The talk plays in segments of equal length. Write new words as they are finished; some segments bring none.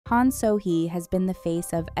So Hee has been the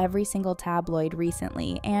face of every single tabloid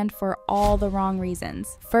recently, and for all the wrong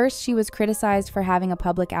reasons. First, she was criticized for having a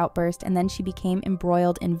public outburst, and then she became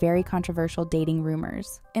embroiled in very controversial dating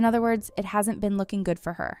rumors. In other words, it hasn't been looking good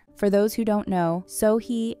for her. For those who don't know, So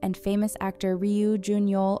Hee and famous actor Ryu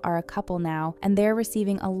Jun-yeol are a couple now, and they're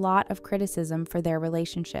receiving a lot of criticism for their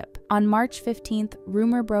relationship. On March 15th,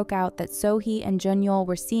 rumor broke out that So Hee and Jun-yeol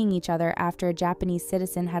were seeing each other after a Japanese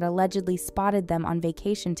citizen had allegedly spotted them on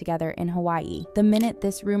vacation together in Hawaii. The minute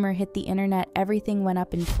this rumor hit the internet, everything went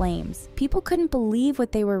up in flames. People couldn't believe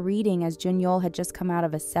what they were reading, as Jun-yeol had just come out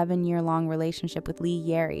of a 7-year-long relationship with Lee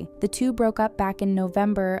Yeri. The two broke up back in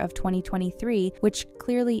November of 2023, which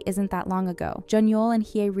clearly isn't that long ago. Jun-yeol and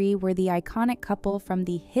Hye-ri were the iconic couple from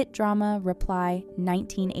the hit drama Reply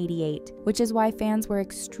 1988, which is why fans were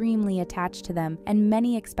extremely attached to them, and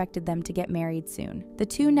many expected them to get married soon. The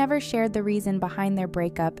two never shared the reason behind their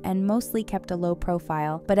breakup and mostly kept a low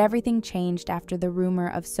profile, but everything changed after the rumor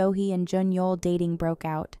of So Hee and Jun-yeol dating broke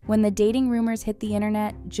out. When the dating rumors hit the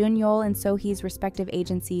internet, Jun-yeol and So Hee's respective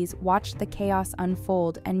agencies watched the chaos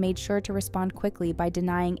unfold and made sure to respond quickly by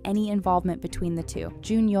denying any involvement between the two.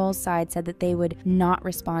 Jun-yeol's side said that they would not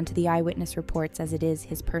respond to the eyewitness reports, as it is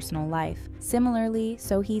his personal life. Similarly,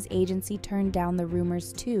 So Hee's agency turned down the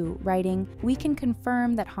rumors too, writing, "We can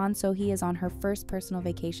confirm that So Hee is on her first personal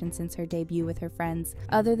vacation since her debut with her friends.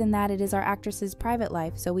 Other than that, it is our actress's private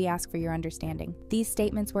life, so we ask for your understanding." These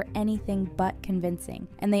statements were anything but convincing,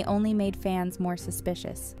 and they only made fans more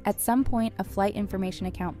suspicious. At some point, a flight information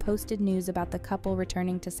account posted news about the couple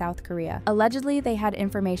returning to South Korea. Allegedly, they had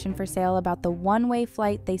information for sale about the one-way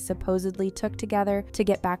flight they supposedly took together to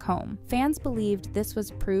get back home. Fans believed this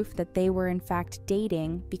was proof that they were in fact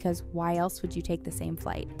dating, because why else would you take the same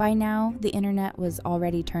flight? By now, the internet was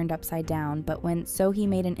already turned upside down, but when So Hee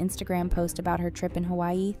made an Instagram post about her trip in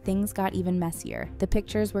Hawaii, things got even messier. The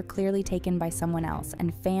pictures were clearly taken by someone else,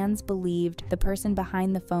 and fans believed the person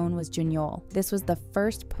behind the phone was Jun-yeol. This was the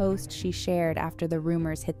first post she shared after the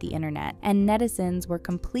rumors hit the internet, and netizens were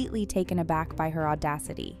completely taken aback by her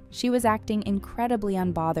audacity. She was acting incredibly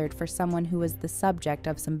unbothered for someone who was the subject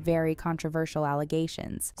of some very controversial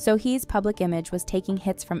allegations. So Hee's public image was taking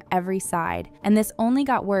hits from every side, and this only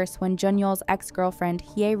got worse when Jun-yeol's ex-girlfriend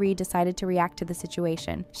Hye-ri decided to react to the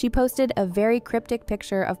situation. She posted a very cryptic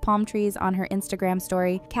picture of palm trees on her Instagram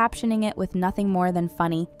story, captioning it with nothing more than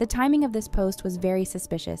funny. The timing of this post was very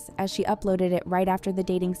suspicious, as she uploaded it right after the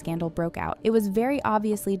dating scandal broke out. It was very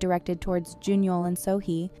obviously directed towards Jun-yeol and So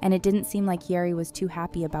Hee, and it didn't seem like Hye-ri was too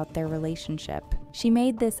happy about their relationship. She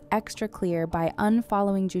made this extra clear by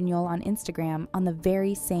unfollowing Jun-yeol on Instagram on the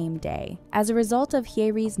very same day. As a result of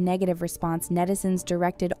Hye-ri's negative response, netizens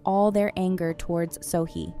directed all their anger towards So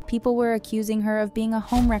Hee. People were accusing her of being a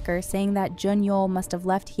homewrecker, saying that Jun-yeol must have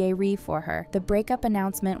left Hye-ri for her. The breakup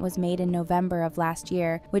announcement was made in November of last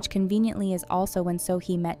year, which conveniently is also when So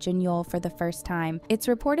Hee met Jun-yeol for the first time. It's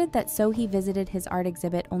reported that So Hee visited his art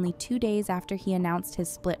exhibit only 2 days after he announced his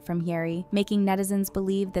split from Hye-ri, making netizens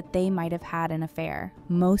believe that they might have had an affair.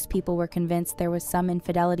 Most people were convinced there was some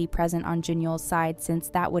infidelity present on Jun-yeol's side, since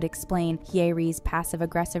that would explain Hye-ri's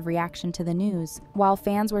passive-aggressive reaction to the news. While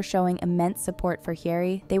fans were showing immense support for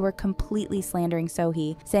Hye-ri, they were completely slandering So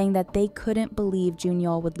Hee, saying that they couldn't believe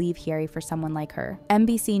Jun-yeol would leave Hye-ri for someone like her.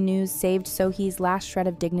 MBC News saved So Hee's last shred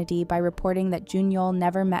of dignity by reporting that Jun-yeol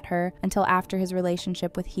never met her until after his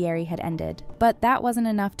relationship with Hye-ri had ended. But that wasn't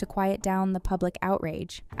enough to quiet down the public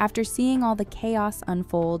outrage. After seeing all the chaos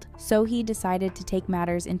unfold, So Hee decided to take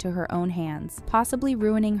matters into her own hands, possibly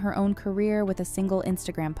ruining her own career with a single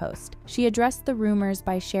Instagram post. She addressed the rumors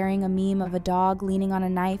by sharing a meme of a dog leaning on a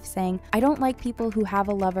knife saying, "I don't like people who have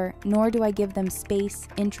a lover, nor do I give them space,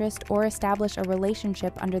 interest, or establish a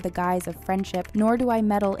relationship under the guise of friendship, nor do I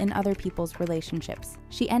meddle in other people's relationships."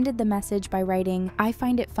 She ended the message by writing, "I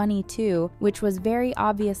find it funny too," which was very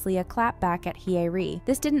obviously a clapback at Hye-ri.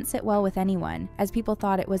 This didn't sit well with anyone, as people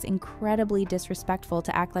thought it was incredibly disrespectful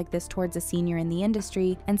to act like this towards a senior in the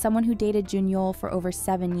industry and someone who dated Jun-yeol for over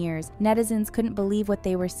 7 years. Netizens couldn't believe what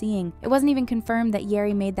they were seeing. It wasn't even confirmed that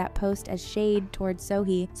Hye-ri made that post as shade towards So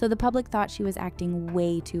Hee, so the public thought she was acting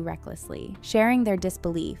way too recklessly. Sharing their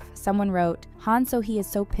disbelief, someone wrote, So Hee is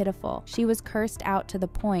so pitiful. She was cursed out to the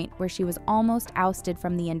point where she was almost ousted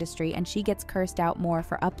from the industry, and she gets cursed out more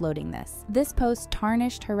for uploading this. This post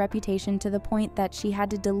tarnished her reputation to the point that she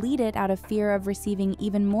had to delete it out of fear of receiving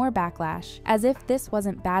even more backlash. As if this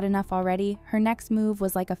wasn't bad enough already, her next move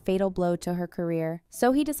was like a fatal blow to her career.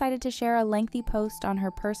 So Hee decided to share a lengthy post on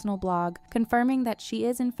her personal blog, confirming that she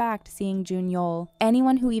is in fact seeing Jun-yeol.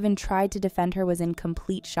 Anyone who even tried to defend her was in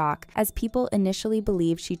complete shock, as people initially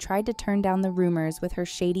believed she tried to turn down the rumors with her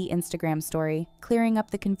shady Instagram story. Clearing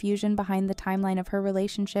up the confusion behind the timeline of her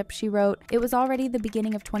relationship, she wrote, "It was already the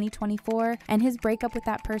beginning of 2024, and his breakup with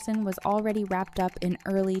that person was already wrapped up in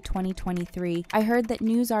early 2023. I heard that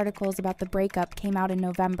news articles about the breakup came out in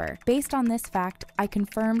November. Based on this fact, I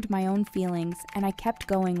confirmed my own feelings, and I kept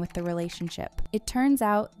going with the relationship. It turns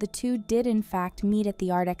out the two did in fact meet at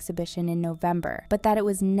the art exhibition in November, but that it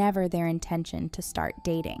was never their intention to start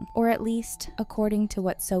dating. Or at least, according to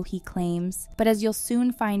what So Hee claims. But as you'll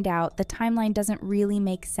soon find out, the timeline doesn't really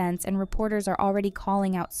make sense, and reporters are already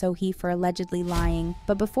calling out So Hee for allegedly lying.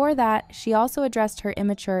 But before that, she also addressed her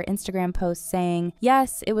immature Instagram post saying,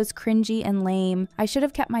 "Yes, it was cringy and lame. I should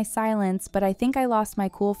have kept my silence, but I think I lost my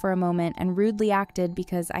cool for a moment and rudely acted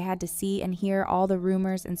because I had to see and hear all the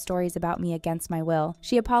rumors and stories about me against my will."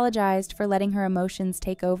 She apologized for letting her emotions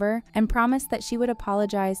take over and promised that she would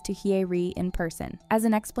apologize to Hye-ri in person. As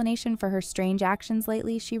an explanation for her strange actions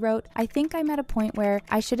lately, she wrote, "I think I'm at a point where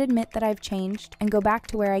I should admit that I've changed and go back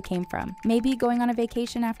to where I came from. Maybe going on a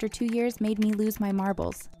vacation after 2 years made me lose my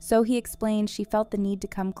marbles." So he explained she felt the need to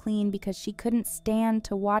come clean because she couldn't stand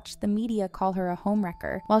to watch the media call her a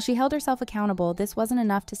homewrecker. While she held herself accountable, this wasn't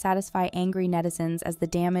enough to satisfy angry netizens as the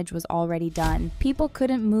damage was already done. People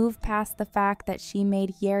couldn't move past the fact that she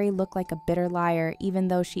made Hye-ri look like a bitter liar, even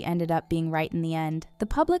though she ended up being right in the end. The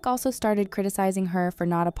public also started criticizing her for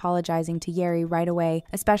not apologizing to Hye-ri right away,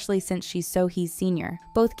 especially since she's So Hee's senior.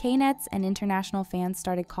 Both K-nets and international fans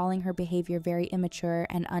started calling her behavior very immature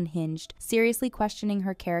and unhinged, seriously questioning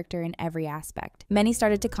her character in every aspect. Many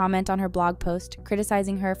started to comment on her blog post,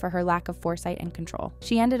 criticizing her for her lack of foresight and control.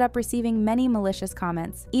 She ended up receiving many malicious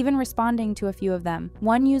comments, even responding to a few of them.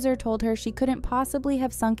 One user told her she couldn't possibly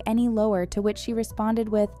have sunk any lower, to which she responded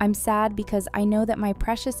with, "I'm sad because I know that my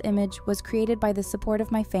precious image was created by the support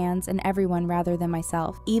of my fans and everyone rather than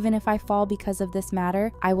myself. Even if I fall because of this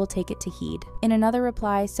matter, I will take it to heed." In another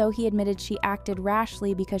reply, So Hee admitted she acted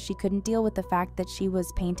rashly because she couldn't deal with the fact that she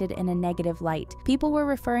was painted in a negative light. People were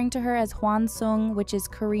referring to her as hwansung, which is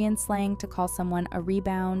Korean slang to call someone a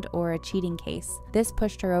rebound or a cheating case. This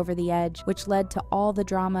pushed her over the edge, which led to all the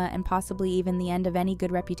drama and possibly even the end of any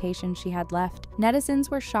good reputation she had left. Netizens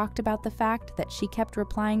were shocked about the fact that she kept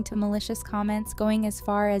replying to malicious comments, going as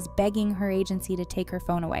far as begging her agency to take her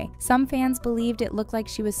phone away. Some fans believed it looked like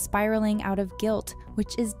she was spiraling out of guilt,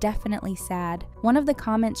 which is definitely sad. One of the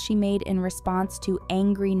comments she made in response to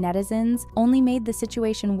angry netizens only made the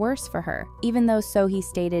situation worse for her. Even though So Hee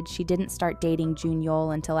stated she didn't start dating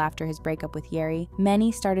Jun-yeol until after his breakup with Hye-ri,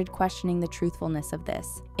 many started questioning the truthfulness of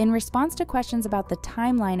this. In response to questions about the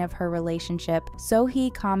timeline of her relationship, So Hee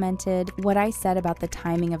commented, "What I said about the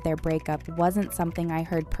timing of their breakup wasn't something I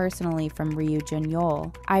heard personally from Ryu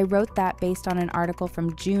Jun-yeol. I wrote that based on an article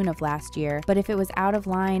from June of last year, but if it was out of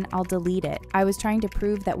line, I'll delete it. I was trying to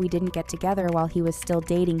prove that we didn't get together while he was still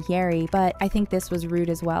dating Hye-ri, but I think this was rude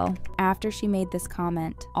as well." After she made this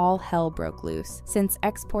comment, all hell broke loose. Since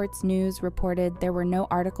Exports News reported there were no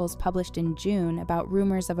articles published in June about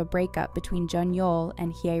rumors of a breakup between Jun-yeol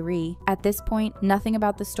and Hye-ri. At this point, nothing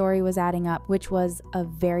about the story was adding up, which was a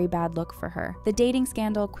very bad look for her. The dating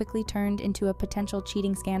scandal quickly turned into a potential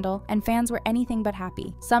cheating scandal, and fans were anything but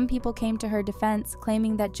happy. Some people came to her defense,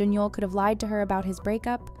 claiming that Jun-yeol could have lied to her about his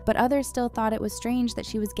breakup, but others still thought it was strange that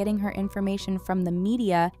she was getting her information from the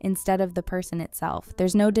media instead of the person itself.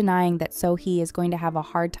 There's no denying that So Hee is going to have a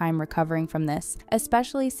hard time recovering from this,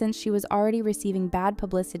 especially since she was already receiving bad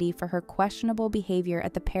publicity for her questionable behavior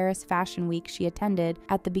at the Paris Fashion Week she attended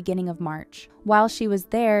at the beginning of March. While she was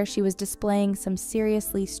there, she was displaying some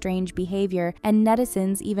seriously strange behavior, and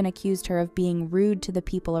netizens even accused her of being rude to the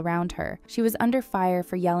people around her. She was under fire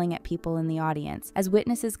for yelling at people in the audience. As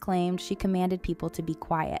witnesses claimed, she commanded people to be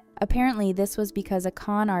quiet. Apparently, this was because a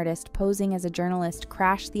con artist posing as a journalist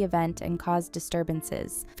crashed the event and caused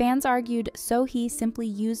disturbances. Fans argued So Hee simply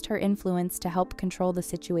used her influence to help control the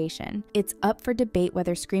situation. It's up for debate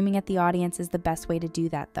whether screaming at the audience is the best way to do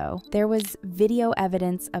that, though. There was video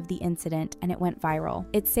evidence of the incident, and it went viral.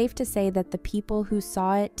 It's safe to say that the people who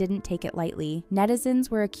saw it didn't take it lightly.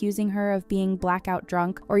 Netizens were accusing her of being blackout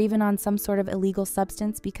drunk or even on some sort of illegal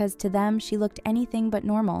substance because to them, she looked anything but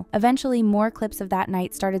normal. Eventually, more clips of that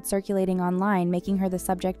night started circulating online, making her the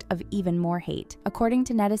subject of even more hate. According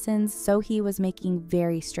to netizens, So Hee was making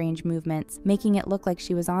very strange movements, making it look like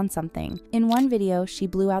she was on something. In one video, she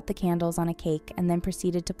blew out the candles on a cake and then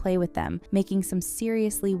proceeded to play with them, making some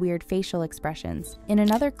seriously weird facial expressions. In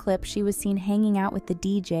another clip, she was seen hanging out with the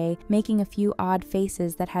DJ, making a few odd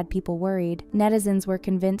faces that had people worried. Netizens were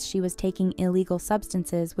convinced she was taking illegal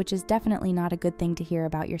substances, which is definitely not a good thing to hear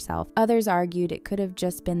about yourself. Others argued it could have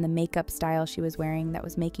just been the makeup style she was wearing that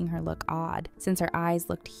was making her look odd, since her eyes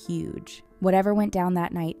looked huge. Whatever went down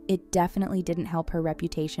that night, it definitely didn't help her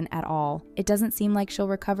reputation at all. It doesn't seem like she'll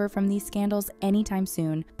recover from these scandals anytime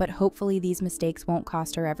soon, but hopefully these mistakes won't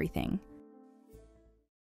cost her everything.